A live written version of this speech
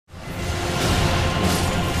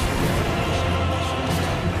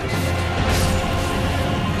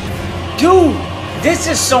This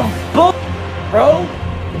is some bull, bro.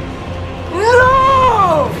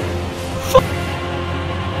 No!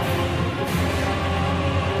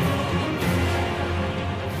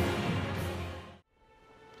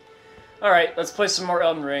 Alright, let's play some more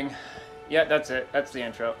Elden Ring. Yeah, that's it. That's the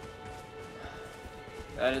intro.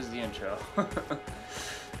 That is the intro.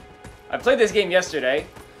 I played this game yesterday.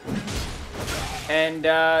 And,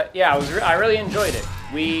 yeah, I really enjoyed it.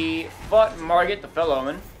 We fought Margit, the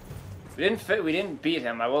Fellowman. We didn't beat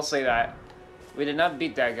him, I will say that. We did not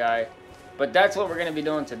beat that guy. But that's what we're going to be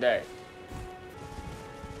doing today.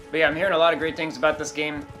 But yeah, I'm hearing a lot of great things about this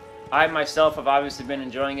game. I myself have obviously been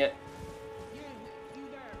enjoying it.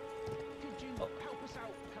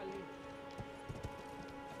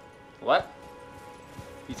 What?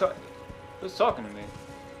 Who's talking to me?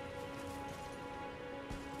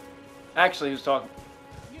 Actually, who's talking?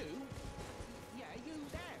 You? Yeah, you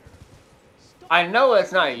there. Stop. I know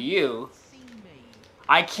it's not you.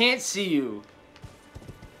 I can't see you.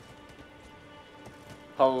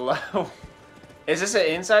 Hello? Is this an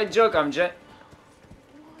inside joke?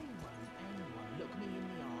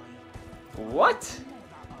 What?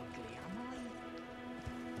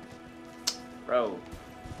 Bro.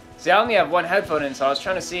 See, I only have one headphone in, so I was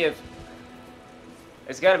trying to see if...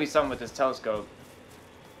 It's gotta be something with this telescope.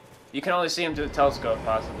 You can only see him through the telescope,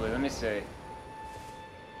 possibly. Let me see.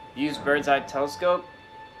 Use bird's eye telescope?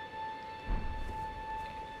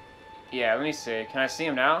 Yeah, let me see. Can I see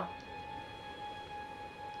him now?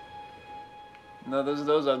 No, those are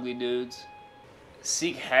those ugly dudes.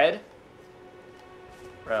 Seek head?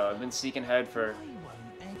 Bro, I've been seeking head for...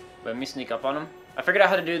 Let me sneak up on him. I figured out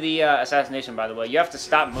how to do the assassination, by the way. You have to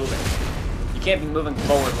stop moving. You can't be moving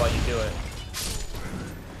forward while you do it.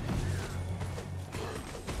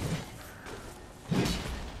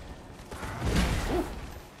 Ooh.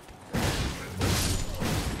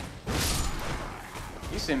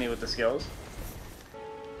 You see me with the skills.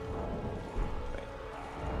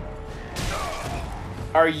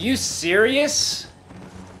 Are you serious?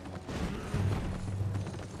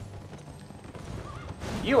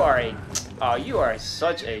 You are a... Oh, you are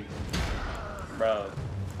such a... Bro.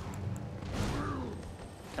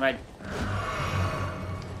 Can I...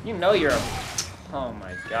 You know you're a... Oh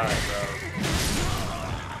my god, bro.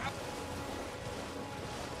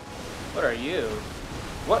 What are you?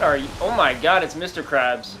 What are you? Oh my god, it's Mr.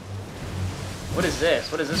 Krabs. What is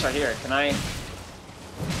this? What is this right here? Can I...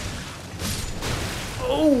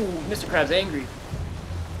 Oh, Mr. Krabs angry.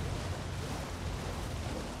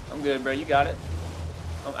 I'm good, bro. You got it.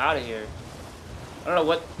 I'm out of here. I don't know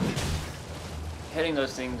what hitting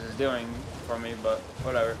those things is doing for me, but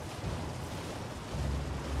whatever.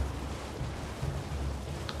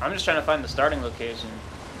 I'm just trying to find the starting location.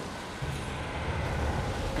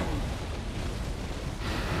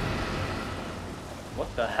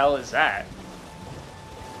 What the hell is that?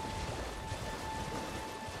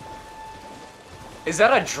 Is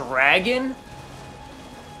that a dragon?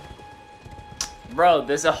 Bro,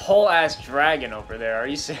 there's a whole ass dragon over there. Are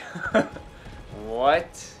you serious?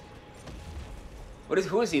 What?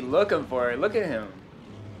 Who is he looking for? Look at him.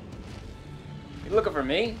 You looking for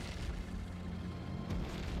me?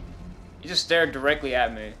 You just stared directly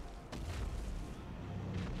at me.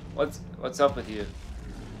 What's up with you?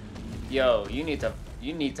 Yo, you need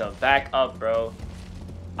to back up, bro.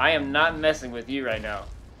 I am not messing with you right now.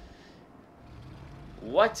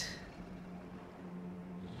 What?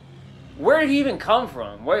 Where did he even come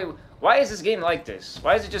from? Why is this game like this?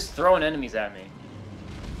 Why is it just throwing enemies at me?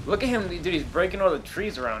 Look at him, dude. He's breaking all the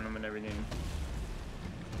trees around him and everything.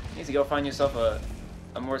 You need to go find yourself a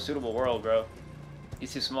more suitable world, bro.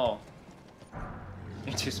 He's too small.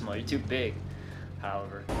 You're too small. You're too big.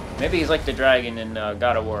 However, maybe he's like the dragon in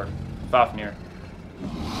God of War, Fafnir.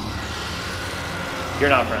 You're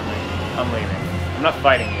not friendly. I'm leaving. I'm not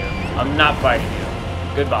fighting you. I'm not fighting you.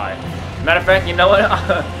 Goodbye. Matter of fact, you know what?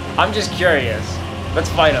 I'm just curious. Let's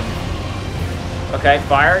fight him. Okay,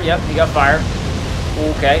 fire. Yep, he got fire.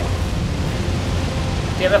 Okay.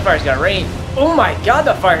 Damn, that fire's got range. Oh my god,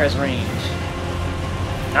 that fire has range.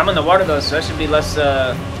 I'm in the water though, so that should be less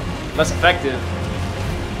effective.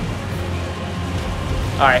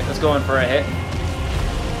 Alright, let's go in for a hit.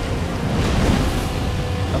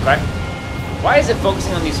 Okay. Why is it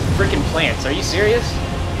focusing on these freaking plants? Are you serious?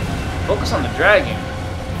 Focus on the dragon.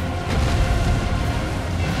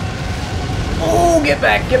 Oh, get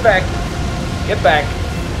back, get back. Get back.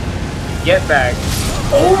 Get back.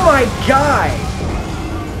 Oh my god!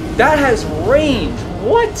 That has range.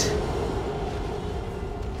 What?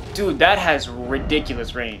 Dude, that has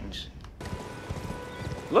ridiculous range.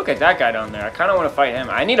 Look at that guy down there. I kind of want to fight him.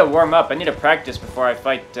 I need to warm up. I need to practice before I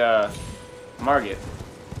fight Margit.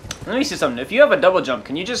 Let me see something. If you have a double jump,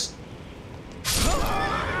 can you just...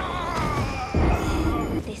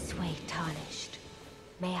 This way, Tarnished.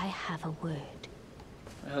 May I have a word?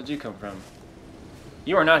 Where the hell did you come from?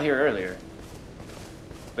 You were not here earlier.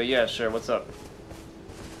 But yeah, sure, what's up?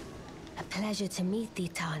 A pleasure to meet thee,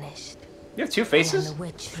 Tarnished. You have two I faces? am the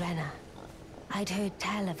witch Renna. I'd heard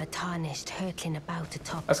tell of a Tarnished hurtling about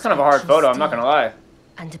atop That's kind of a hard photo, I'm not gonna lie.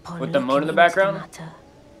 And upon With the moon in the looking into background? matter,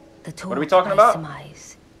 the What are we talk talking I about?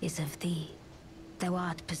 surmise is of thee. Thou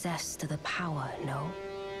art possessed of the power, no?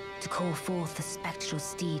 To call forth a spectral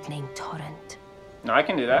steed named Torrent. No, I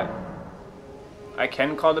can do that. I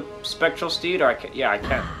can call the spectral steed, or I can... Yeah, I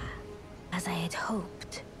can. As I had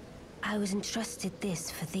hoped, I was entrusted this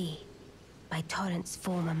for thee by Torrent's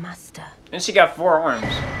former master. And she got 4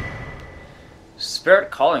 arms. Spirit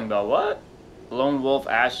calling bell, what? Lone wolf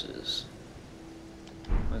ashes.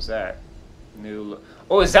 What's that? New...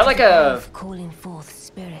 Oh, is that like a... calling forth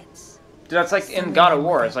spirits. Dude, that's like in God of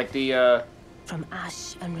War. It's like the, From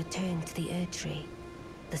ash and return to the Erdtree,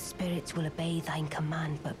 the spirits will obey thine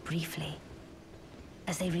command but briefly,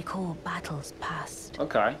 as they recall battles past.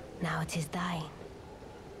 Okay. Now it is thine,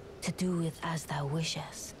 to do with as thou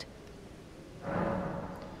wishest.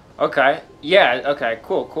 Okay. Yeah, okay.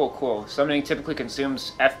 Cool, cool, cool. Summoning typically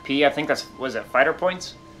consumes FP. I think that's... Was it fighter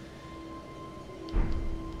points?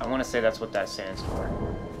 I want to say that's what that stands for.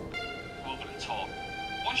 Over the top.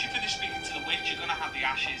 Once you finish speaking to the witch, you're going to have the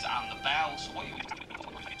ashes and the bell. So what you...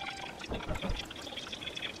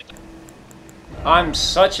 I'm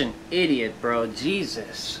such an idiot, bro.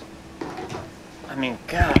 Jesus. I mean,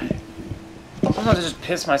 God. Sometimes I just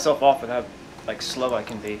piss myself off with how, like, slow I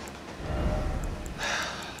can be.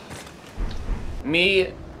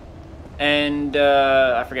 Me and,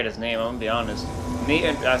 I forget his name, I'm gonna be honest.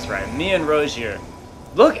 That's right, me and Rozier.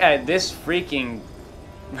 Look at this freaking...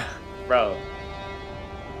 Bro.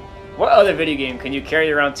 What other video game can you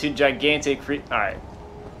carry around 2 gigantic Alright.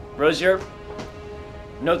 Rozier,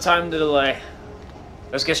 no time to delay.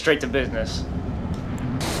 Let's get straight to business.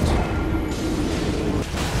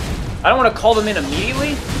 I don't want to call them in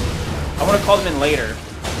immediately. I want to call them in later.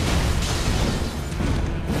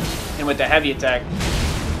 And with the heavy attack.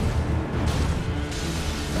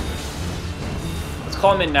 Let's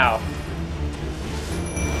call him in now.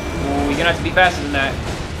 Ooh, you're gonna have to be faster than that.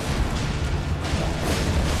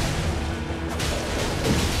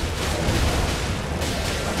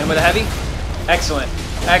 And with a heavy? Excellent.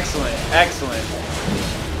 Excellent. Excellent.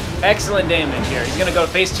 Excellent damage here. He's gonna go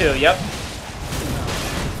to phase 2, yep.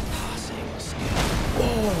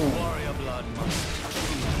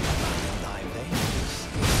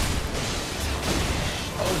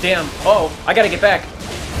 Oh, damn. Oh, I gotta get back.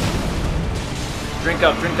 Drink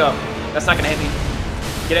up, drink up. That's not gonna hit me.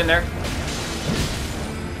 Get in there.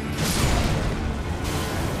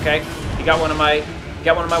 Okay, he got one of my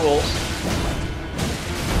wolves.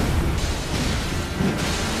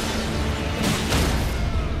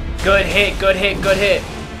 Good hit, good hit, good hit.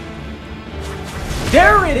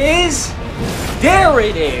 There it is! There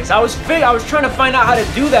it is! I was trying to find out how to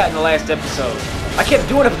do that in the last episode. I kept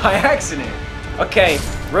doing it by accident. Okay,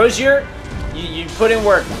 Rozier, you put in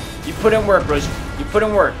work. You put in work, Rozier. You put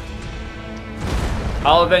in work.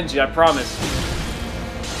 I'll avenge you, I promise.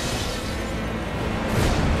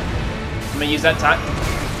 I'm gonna use that time.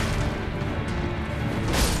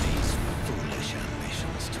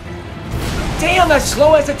 Damn, that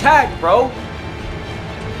slow ass attack, bro.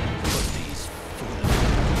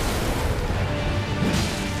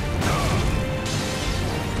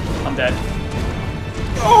 I'm dead.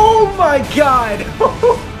 Oh my god!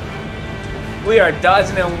 We are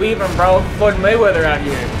dodging and weaving, bro. Floyd Mayweather out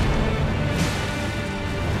here.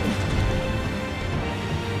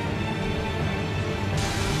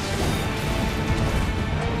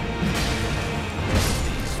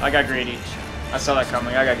 I got greedy. I saw that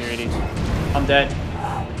coming. I got greedy. I'm dead.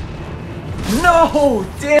 No!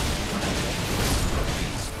 Damn!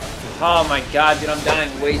 Oh my god, dude, I'm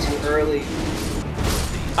dying way too early.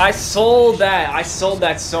 I sold that. I sold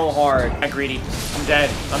that so hard. I got greedy. I'm dead.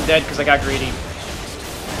 I'm dead because I got greedy.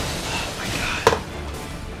 Oh my god.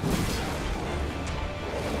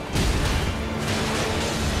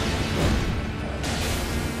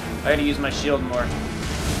 I gotta use my shield more.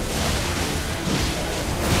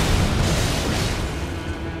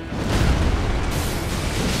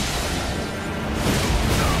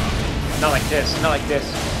 Not like this. Not like this.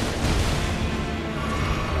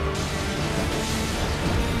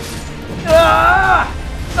 Ah!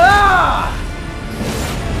 Ah!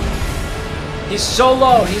 He's so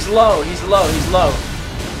low. He's low. He's low. He's low.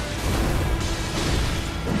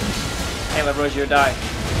 Can't let Rozier die.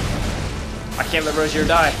 I can't let Rozier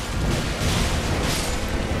die.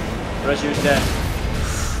 Rozier's dead.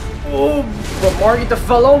 Oh, but Margit the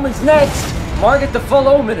Fell Omen's next! Margit the Fell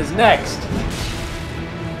Omen is next!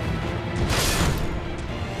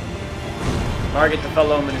 Margit the Fell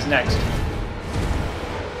Omen is next.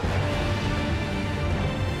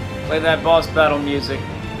 Play that boss battle music.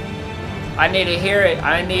 I need to hear it.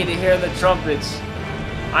 I need to hear the trumpets.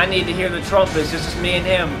 I need to hear the trumpets. It's just me and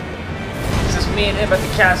him. It's just me and him at the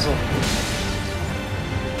castle.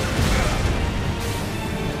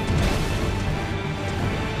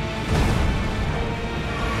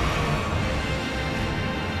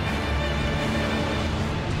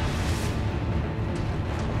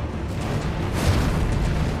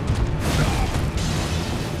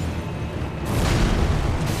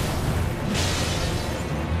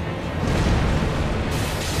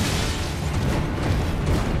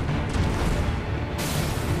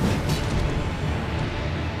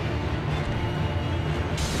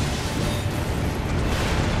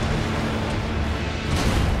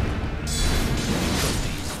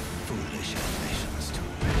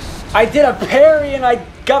 I did a parry and I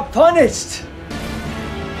got punished!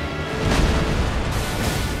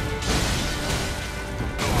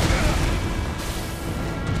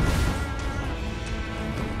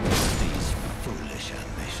 These foolish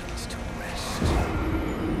ambitions to rest.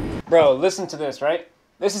 Bro, listen to this, right?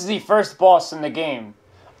 This is the first boss in the game.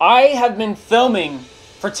 I have been filming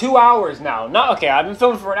for 2 hours now. I've been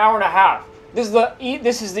filming for an hour and a half. This is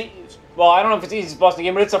the, well, I don't know if it's the easiest boss in the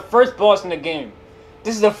game, but it's the first boss in the game.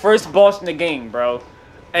 This is the first boss in the game, bro.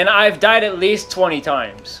 And I've died at least 20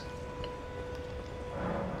 times.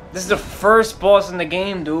 This is the first boss in the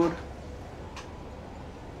game, dude.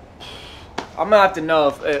 I'm gonna have to know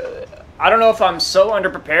if... I don't know if I'm so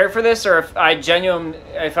underprepared for this or if I'm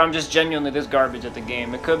just genuinely this garbage at the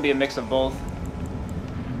game. It could be a mix of both.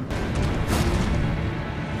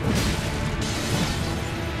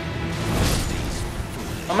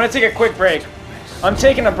 I'm gonna take a quick break. I'm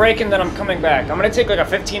taking a break and then I'm coming back. I'm gonna take like a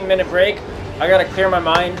 15-minute break. I gotta clear my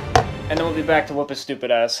mind, and then we'll be back to whoop his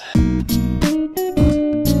stupid ass. Foolish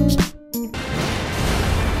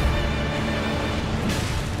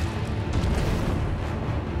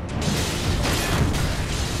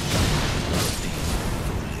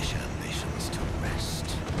ambitions to rest.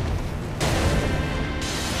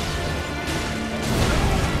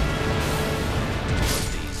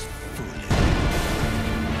 These foolish...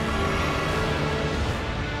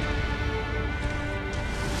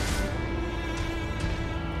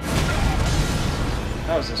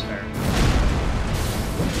 How is this fair?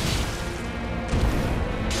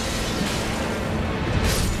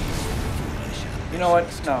 You know what?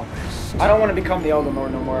 No. I don't want to become the Elden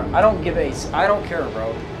Lord no more. I don't care,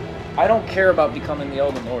 bro. I don't care about becoming the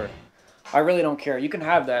Elden Lord. I really don't care. You can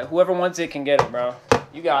have that. Whoever wants it can get it, bro.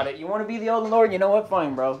 You got it. You want to be the Elden Lord? You know what?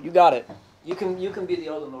 Fine, bro. You got it. You can be the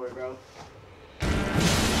Elden Lord, bro.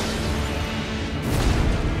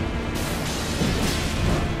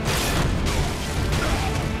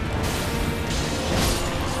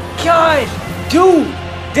 God, dude,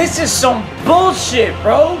 this is some bullshit,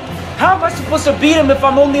 bro. How am I supposed to beat him if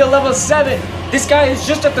I'm only a level 7? This guy is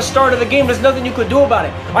just at the start of the game. There's nothing you could do about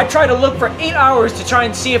it. I tried to look for 8 hours to try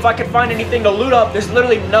and see if I could find anything to loot up. There's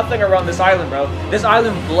literally nothing around this island, bro. This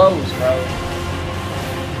island blows, bro.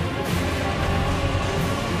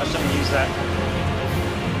 I shouldn't use that.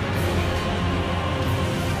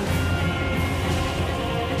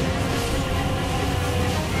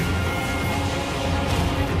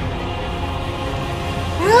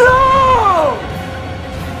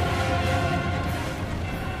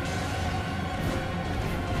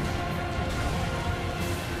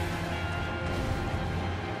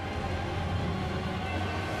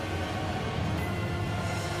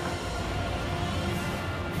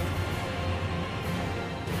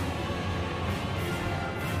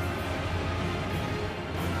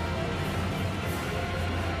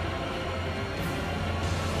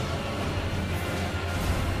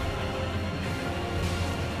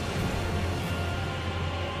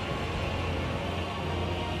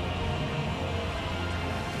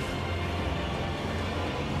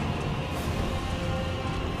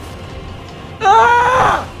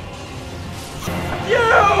 Ah! You!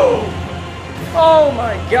 Oh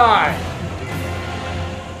my god!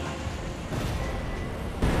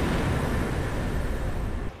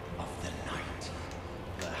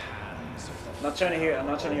 I'm not trying to hear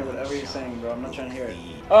whatever you're saying, bro. I'm not trying to hear it.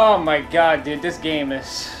 Oh my god, dude, this game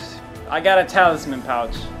is... I got a talisman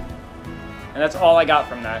pouch. And that's all I got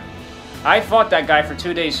from that. I fought that guy for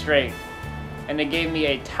 2 days straight. And they gave me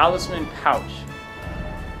a talisman pouch.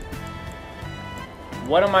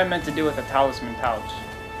 what am I meant to do with a talisman pouch?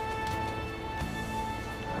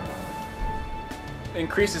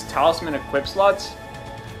 Increases talisman equip slots?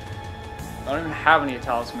 I don't even have any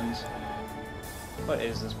talismans. What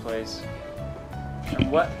is this place?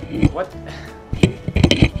 And what?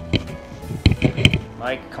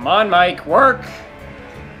 Mike, come on, Mike, work!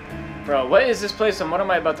 Bro, what is this place and what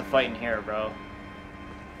am I about to fight in here, bro?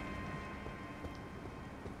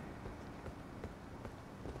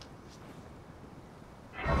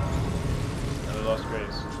 Never lost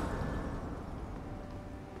grace.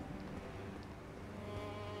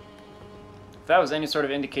 If that was any sort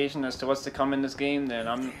of indication as to what's to come in this game, then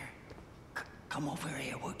I'm... Come over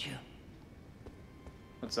here, would you?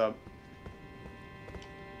 What's up?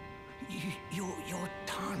 You're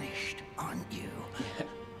tarnished, aren't you?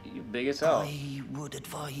 You big as hell. I would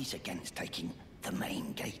advise against taking the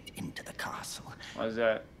main gate into the castle. What is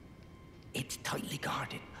that? It's tightly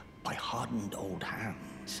guarded by hardened old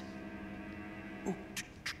hands. Oh,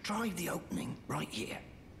 try the opening right here.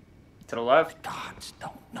 To the left? Guards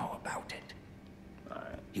don't know about it.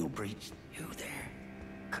 Alright. You'll breach you there.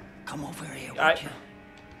 Come over here, would you?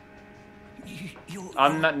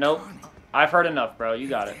 I'm not... Nope. I've heard enough, bro. You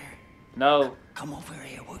got it. No. Come over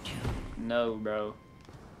here, would you? No, bro.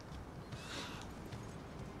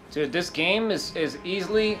 Dude, this game is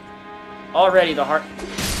easily already the hard...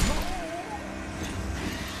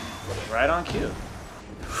 Right on cue.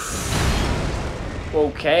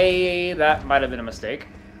 Okay, that might have been a mistake.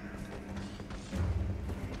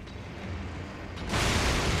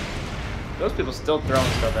 Those people still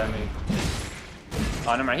throwing stuff at me.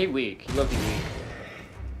 Oh, never mind. He weak. He looked weak.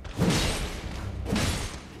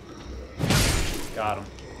 Got him.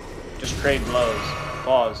 Just trade blows.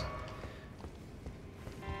 Pause.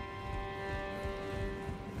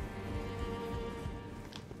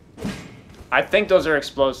 I think those are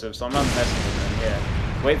explosives, so I'm not messing with them.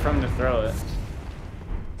 Yeah. Wait for him to throw it.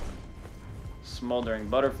 Smoldering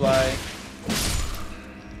butterfly.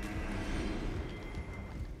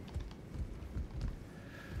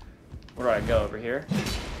 Where do I go? Over here?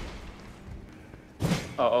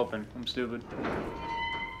 Oh, open. I'm stupid.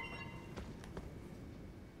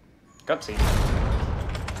 Cutscene.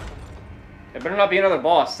 It better not be another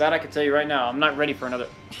boss. That I can tell you right now. I'm not ready for another...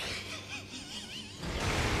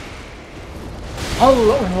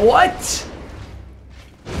 Oh, what?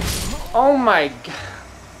 Oh my god.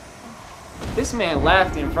 This man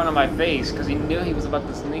laughed in front of my face because he knew he was about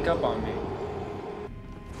to sneak up on me.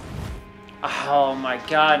 Oh my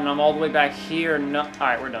god, and I'm all the way back here. No.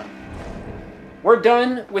 Alright, we're done. We're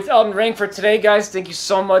done with Elden Ring for today, guys. Thank you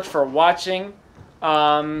so much for watching.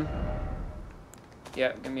 Yeah,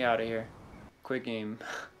 get me out of here. Quick game.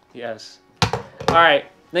 Yes. Alright,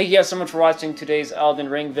 thank you guys so much for watching today's Elden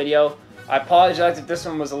Ring video. I apologize if this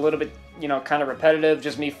one was a little bit, you know, kind of repetitive.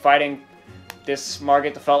 Just me fighting this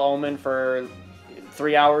Margit the Fell Omen for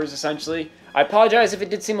 3 hours, essentially. I apologize if it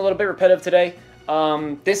did seem a little bit repetitive today.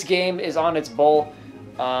 This game is on its bull.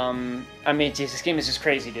 I mean, geez, this game is just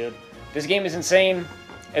crazy, dude. This game is insane.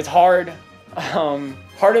 It's hard.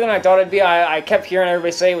 Harder than I thought it'd be. I kept hearing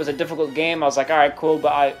everybody say it was a difficult game. I was like, all right, cool,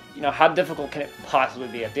 but you know, how difficult can it possibly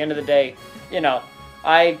be? At the end of the day, you know,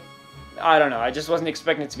 I don't know. I just wasn't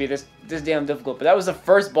expecting it to be this damn difficult. But that was the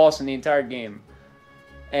first boss in the entire game,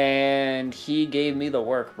 and he gave me the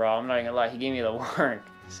work, bro. I'm not even gonna lie. He gave me the work.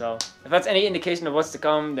 So if that's any indication of what's to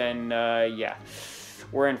come, then yeah,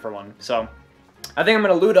 we're in for one. So I think I'm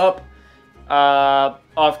gonna loot up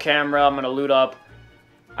off camera. I'm gonna loot up.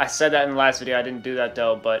 I said that in the last video. I didn't do that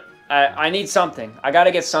though, but I need something. I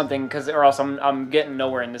gotta get something, or else I'm getting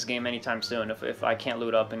nowhere in this game anytime soon if I can't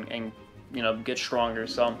loot up and you know, get stronger.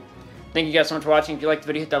 So thank you guys so much for watching. If you liked the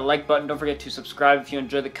video, hit that like button. Don't forget to subscribe if you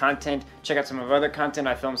enjoy the content. Check out some of our other content.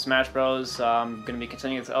 I film Smash Bros. I'm gonna be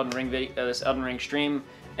continuing this Elden Ring video, this Elden Ring stream,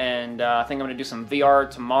 and I think I'm gonna do some VR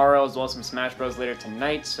tomorrow as well as some Smash Bros. Later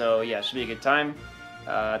tonight. So yeah, it should be a good time.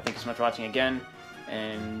 Thank you so much for watching again.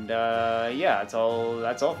 And yeah, that's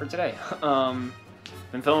all for today.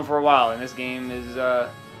 Been filming for a while, and this game is a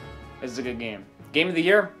good game. Game of the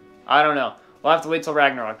year? I don't know. We'll have to wait till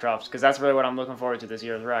Ragnarok drops, because that's really what I'm looking forward to this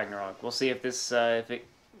year is Ragnarok. We'll see if this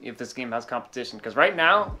if this game has competition. Because right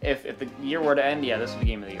now, if the year were to end, yeah, this would be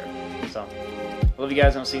game of the year. So, love you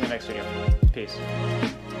guys, and I'll see you in the next video. Peace.